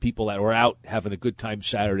kind of people that were out having a good time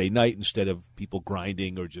Saturday night instead of people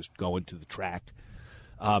grinding or just going to the track.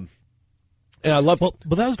 And I love. Well,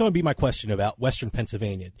 that was going to be my question about Western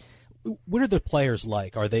Pennsylvania. What are the players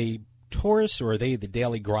like? Are they tourists or are they the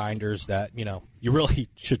daily grinders that you really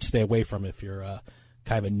should stay away from if you're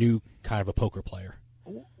kind of a new kind of a poker player?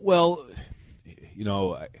 Well,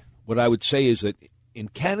 what I would say is that in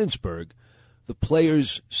Canonsburg, the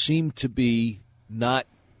players seem to be not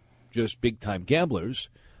just big-time gamblers,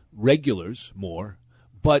 regulars more,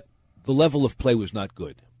 but the level of play was not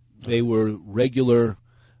good. They were regular,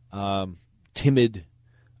 timid,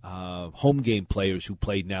 home game players who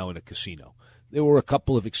played now in a casino. There were a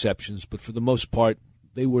couple of exceptions, but for the most part,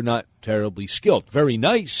 they were not terribly skilled. Very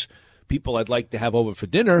nice people I'd like to have over for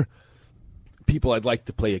dinner, people I'd like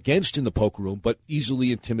to play against in the poker room, but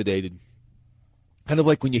easily intimidated. Kind of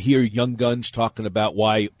like when you hear young guns talking about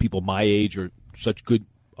why people my age are such good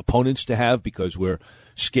opponents to have because we're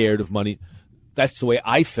scared of money. That's the way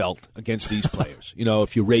I felt against these players.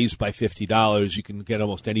 If you raise by $50, you can get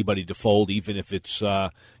almost anybody to fold, even if it's,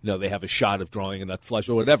 they have a shot of drawing a nut flush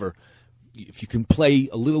or whatever. If you can play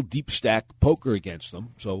a little deep stack poker against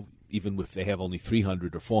them, so even if they have only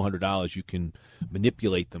 $300 or $400, you can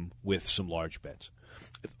manipulate them with some large bets.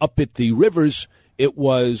 Up at the Rivers, it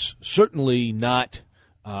was certainly not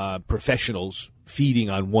professionals feeding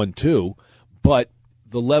on 1-2, but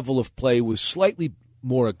the level of play was slightly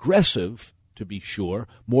more aggressive, to be sure,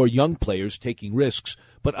 more young players taking risks,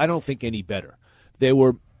 but I don't think any better.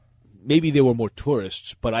 Maybe there were more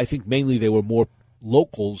tourists, but I think mainly there were more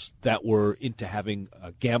locals that were into having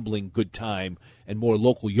a gambling good time and more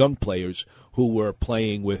local young players who were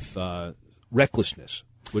playing with recklessness.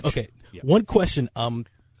 Okay, yeah. One question I'm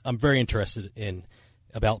very interested in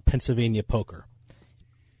about Pennsylvania poker.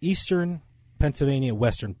 Eastern Pennsylvania,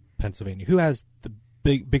 Western Pennsylvania. Who has the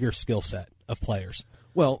bigger skill set of players?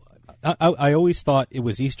 Well, I always thought it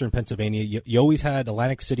was Eastern Pennsylvania. You always had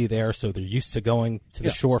Atlantic City there, so they're used to going to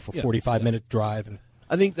the shore for 45-minute drive. And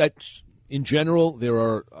I think that's, in general, there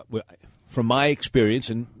are, from my experience,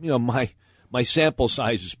 and my sample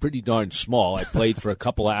size is pretty darn small. I played for a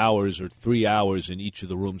couple of hours or 3 hours in each of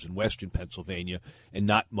the rooms in Western Pennsylvania, and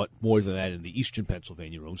not much more than that in the Eastern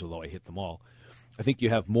Pennsylvania rooms, although I hit them all. I think you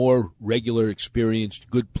have more regular, experienced,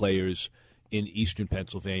 good players in Eastern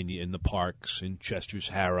Pennsylvania, in the Parks, in Chester's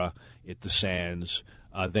Harrah, at the Sands,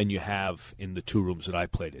 than you have in the two rooms that I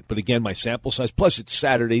played in. But again, my sample size, plus it's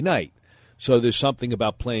Saturday night. So there's something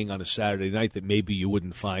about playing on a Saturday night that maybe you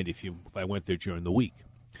wouldn't find if I went there during the week.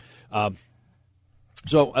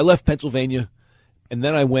 So I left Pennsylvania, and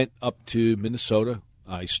then I went up to Minnesota.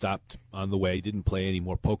 I stopped on the way, didn't play any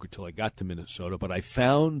more poker till I got to Minnesota, but I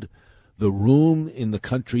found the room in the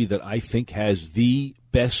country that I think has the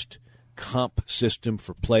best comp system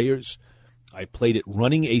for players. I played at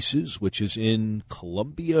Running Aces, which is in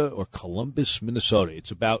Columbus, Minnesota.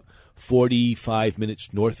 It's about 45 minutes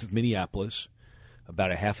north of Minneapolis,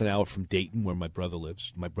 about a half an hour from Dayton, where my brother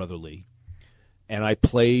lives, my brother Lee. And I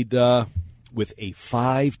played with a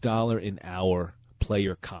 $5 an hour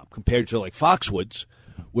player comp, compared to like Foxwoods,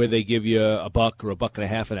 where they give you $1 or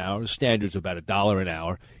 $1.50 an hour. The standard's about $1 an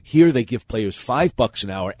hour. Here they give players $5 an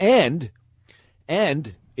hour, and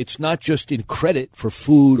it's not just in credit for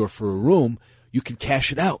food or for a room. You can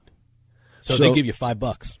cash it out. So they give you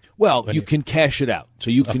 $5. Well, you can cash it out. So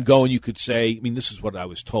you can go and you could say, this is what I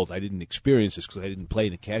was told. I didn't experience this because I didn't play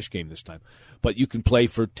in a cash game this time. But you can play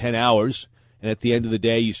for 10 hours, and at the end of the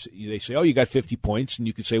day, they say, oh, you got 50 points. And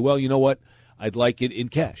you can say, well, you know what? I'd like it in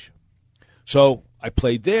cash. So I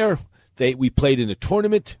played there. We played in a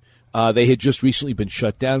tournament. They had just recently been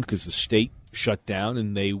shut down because the state shut down,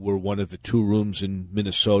 and they were one of the two rooms in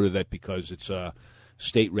Minnesota that, because it's a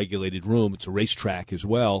state-regulated room, it's a racetrack as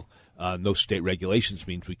well. No state regulations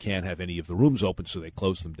means we can't have any of the rooms open, so they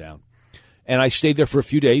closed them down. And I stayed there for a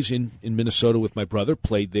few days in Minnesota with my brother,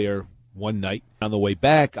 played there one night. On the way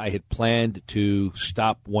back, I had planned to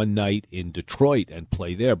stop one night in Detroit and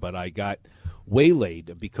play there, but I got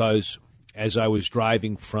waylaid because as I was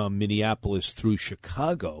driving from Minneapolis through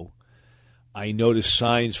Chicago, I noticed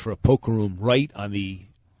signs for a poker room right on the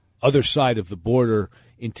other side of the border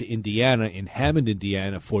into Indiana, in Hammond,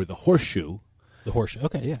 Indiana, for the Horseshoe. The Horseshoe,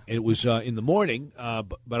 okay, yeah. And it was in the morning,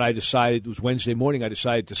 but I decided, it was Wednesday morning, I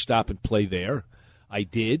decided to stop and play there. I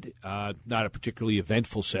did. Not a particularly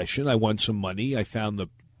eventful session. I won some money. I found the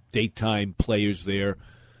daytime players there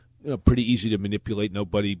pretty easy to manipulate.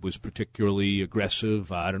 Nobody was particularly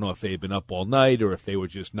aggressive. I don't know if they had been up all night or if they were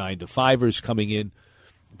just 9-to-5ers coming in.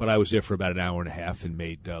 But I was there for about an hour and a half and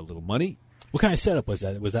made a little money. What kind of setup was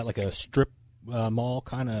that? Was that like a strip mall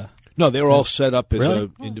kind of? No, they were all set up as Really?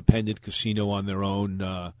 an independent casino on their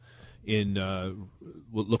own in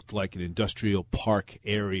what looked like an industrial park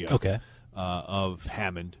area of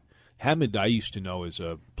Hammond. Hammond, I used to know as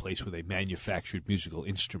a place where they manufactured musical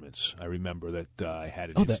instruments. I remember that I had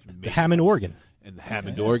an instrument. The Hammond organ. And the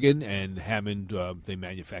Hammond organ, and Hammond, they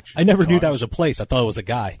manufactured I never knew guitars. that was a place. I thought it was a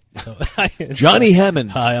guy. So, Johnny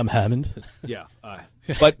Hammond. Hi, I'm Hammond. Yeah.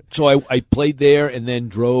 But so I played there and then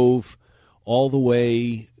drove all the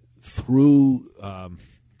way through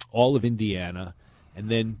all of Indiana and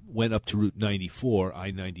then went up to Route 94.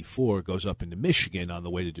 I-94 goes up into Michigan on the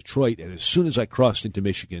way to Detroit. And as soon as I crossed into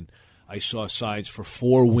Michigan, I saw signs for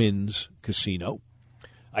Four Winds Casino.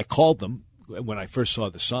 I called them when I first saw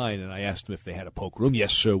the sign, and I asked them if they had a poker room.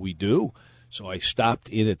 Yes, sir, we do. So I stopped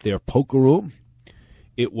in at their poker room.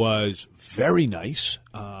 It was very nice.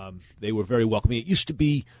 They were very welcoming. It used to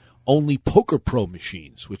be only Poker Pro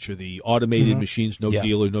machines, which are the automated machines, no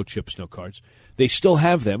dealer, no chips, no cards. They still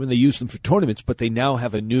have them, and they use them for tournaments, but they now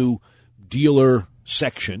have a new dealer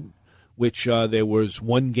section, which there was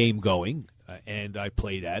one game going, and I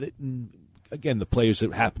played at it. And, again, the players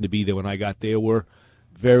that happened to be there when I got there were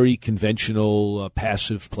very conventional,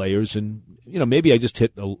 passive players. And, maybe I just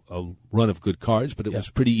hit a run of good cards, but it was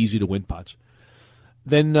pretty easy to win pots.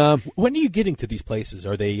 Then when are you getting to these places?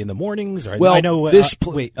 Are they in the mornings? Well, I know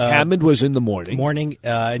Hammond was in the morning.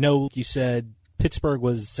 I know you said Pittsburgh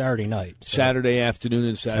was Saturday night. So. Saturday afternoon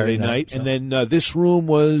and Saturday night. So. And then this room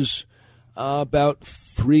was about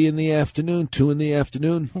 3 in the afternoon, 2 in the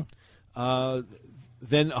afternoon.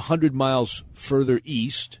 Then 100 miles further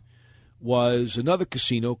east was another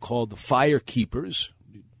casino called the Firekeepers.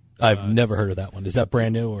 I've never heard of that one. Is that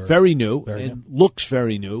brand new? Or Very new. And looks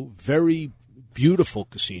very new. Very beautiful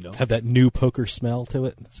casino. Have that new poker smell to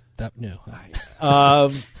it? It's that new.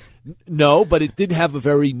 No, but it did have a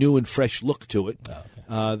very new and fresh look to it. Oh,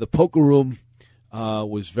 okay. The poker room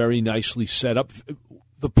was very nicely set up.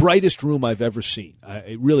 The brightest room I've ever seen.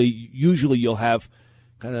 Usually you'll have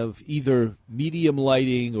kind of either medium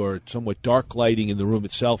lighting or somewhat dark lighting in the room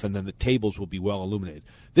itself, and then the tables will be well illuminated.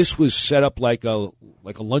 This was set up like a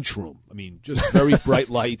lunchroom. I mean, just very bright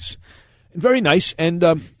lights. And very nice, and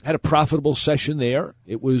had a profitable session there.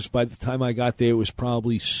 It was, by the time I got there, it was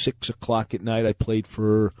probably 6 o'clock at night. I played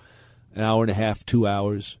for an hour and a half, 2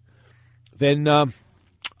 hours. Then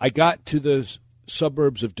I got to the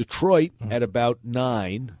suburbs of Detroit at about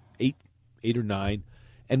 8 or 9,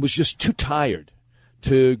 and was just too tired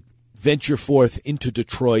to venture forth into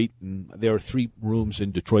Detroit. And there are 3 rooms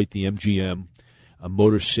in Detroit, the MGM,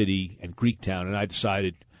 Motor City, and Greektown, and I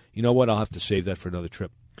decided, you know what, I'll have to save that for another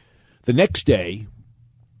trip. The next day,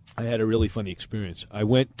 I had a really funny experience. I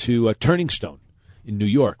went to Turning Stone in New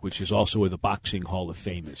York, which is also where the Boxing Hall of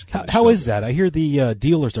Fame is. How is that? I hear the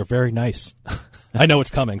dealers are very nice. I know it's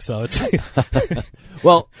coming, so it's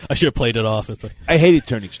well, I should have played it off. I hated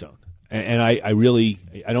Turning Stone, and I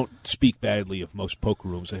don't speak badly of most poker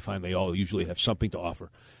rooms. I find they all usually have something to offer.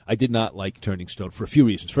 I did not like Turning Stone for a few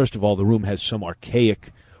reasons. First of all, the room has some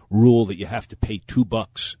archaic rule that you have to pay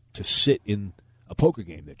 $2 to sit in a poker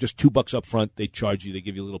game. They're just $2 up front. They charge you. They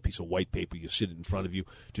give you a little piece of white paper. You sit it in front of you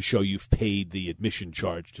to show you've paid the admission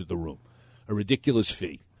charge to the room. A ridiculous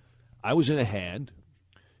fee. I was in a hand.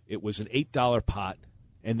 It was an $8 pot,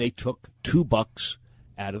 and they took $2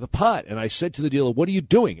 out of the pot. And I said to the dealer, "What are you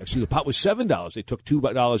doing?" I said, "The pot was $7. They took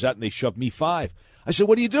 $2 out, and they shoved me $5." I said,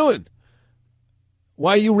 "What are you doing?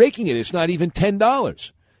 Why are you raking it? It's not even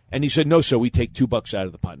 $10. And he said, "No, sir, we take $2 out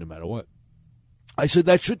of the pot no matter what." I said,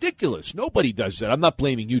 "That's ridiculous. Nobody does that. I'm not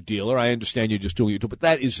blaming you, dealer. I understand you're just doing it, but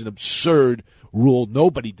that is an absurd rule.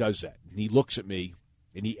 Nobody does that." And he looks at me,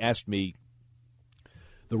 and he asked me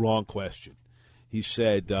the wrong question. He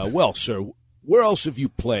said, "Well, sir, where else have you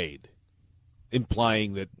played?"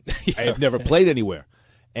 Implying that I have never played anywhere.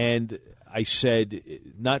 And I said,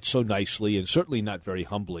 not so nicely, and certainly not very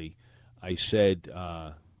humbly, I said,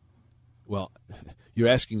 well, you're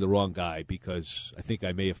asking the wrong guy, because I think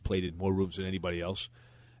I may have played in more rooms than anybody else.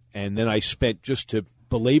 And then I spent, just to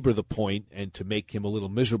belabor the point and to make him a little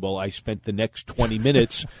miserable, I spent the next 20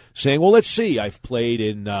 minutes saying, well, let's see, I've played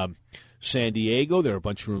in San Diego. There are a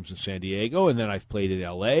bunch of rooms in San Diego. And then I've played in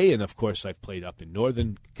L.A. And, of course, I've played up in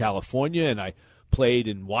Northern California. And I played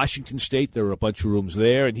in Washington State. There are a bunch of rooms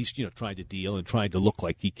there. And he's, trying to deal and trying to look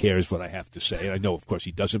like he cares what I have to say. And I know, of course,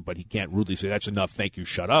 he doesn't, but he can't rudely say, "That's enough. Thank you.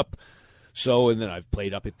 Shut up." So, and then I've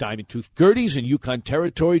played up at Diamond Tooth Gertie's in Yukon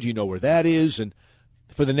Territory. Do you know where that is? And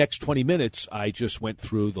for the next 20 minutes, I just went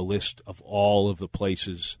through the list of all of the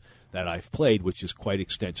places that I've played, which is quite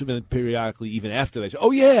extensive. And then periodically, even after that,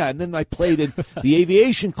 oh, yeah, and then I played in the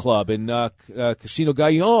Aviation Club in Casino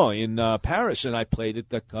Gaillon in Paris, and I played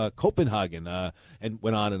at Copenhagen, and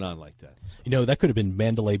went on and on like that. You know, that could have been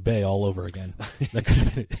Mandalay Bay all over again. That could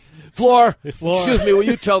have been Floor, excuse me, will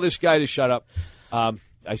you tell this guy to shut up?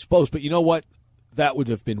 I suppose, but you know what? That would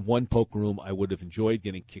have been one poker room I would have enjoyed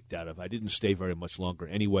getting kicked out of. I didn't stay very much longer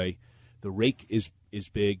anyway. The rake is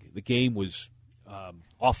big. The game was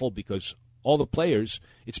awful because all the players,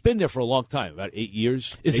 it's been there for a long time, about 8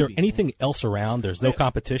 years. Is there anything else around? There's no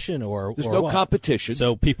competition, or there's no what? Competition,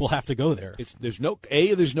 so people have to go there. There's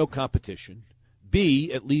no competition.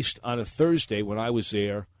 B, at least on a Thursday when I was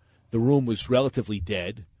there, the room was relatively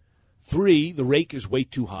dead. 3, the rake is way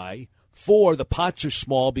too high. 4, the pots are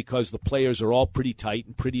small because the players are all pretty tight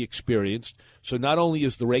and pretty experienced. So not only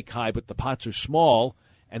is the rake high, but the pots are small,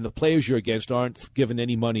 and the players you're against aren't giving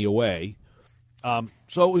any money away.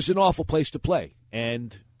 So it was an awful place to play,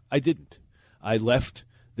 and I didn't. I left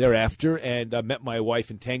thereafter and met my wife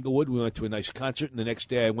in Tanglewood. We went to a nice concert, and the next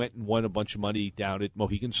day I went and won a bunch of money down at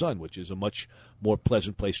Mohegan Sun, which is a much more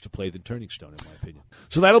pleasant place to play than Turning Stone, in my opinion.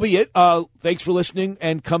 So that'll be it. Thanks for listening,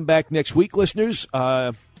 and come back next week, listeners.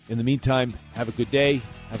 In the meantime, have a good day,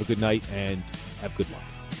 have a good night, and have good luck.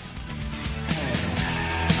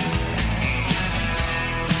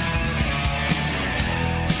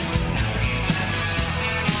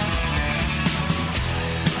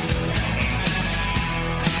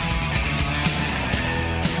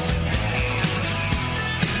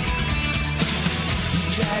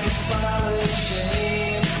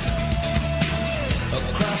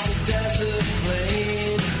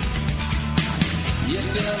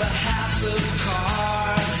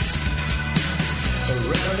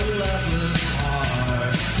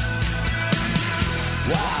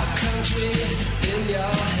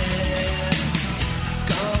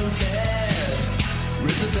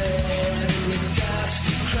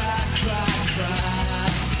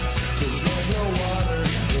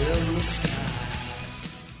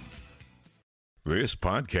 This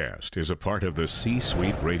podcast is a part of the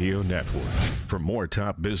C-Suite Radio Network. For more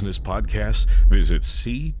top business podcasts, visit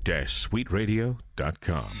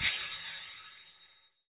c-suiteradio.com.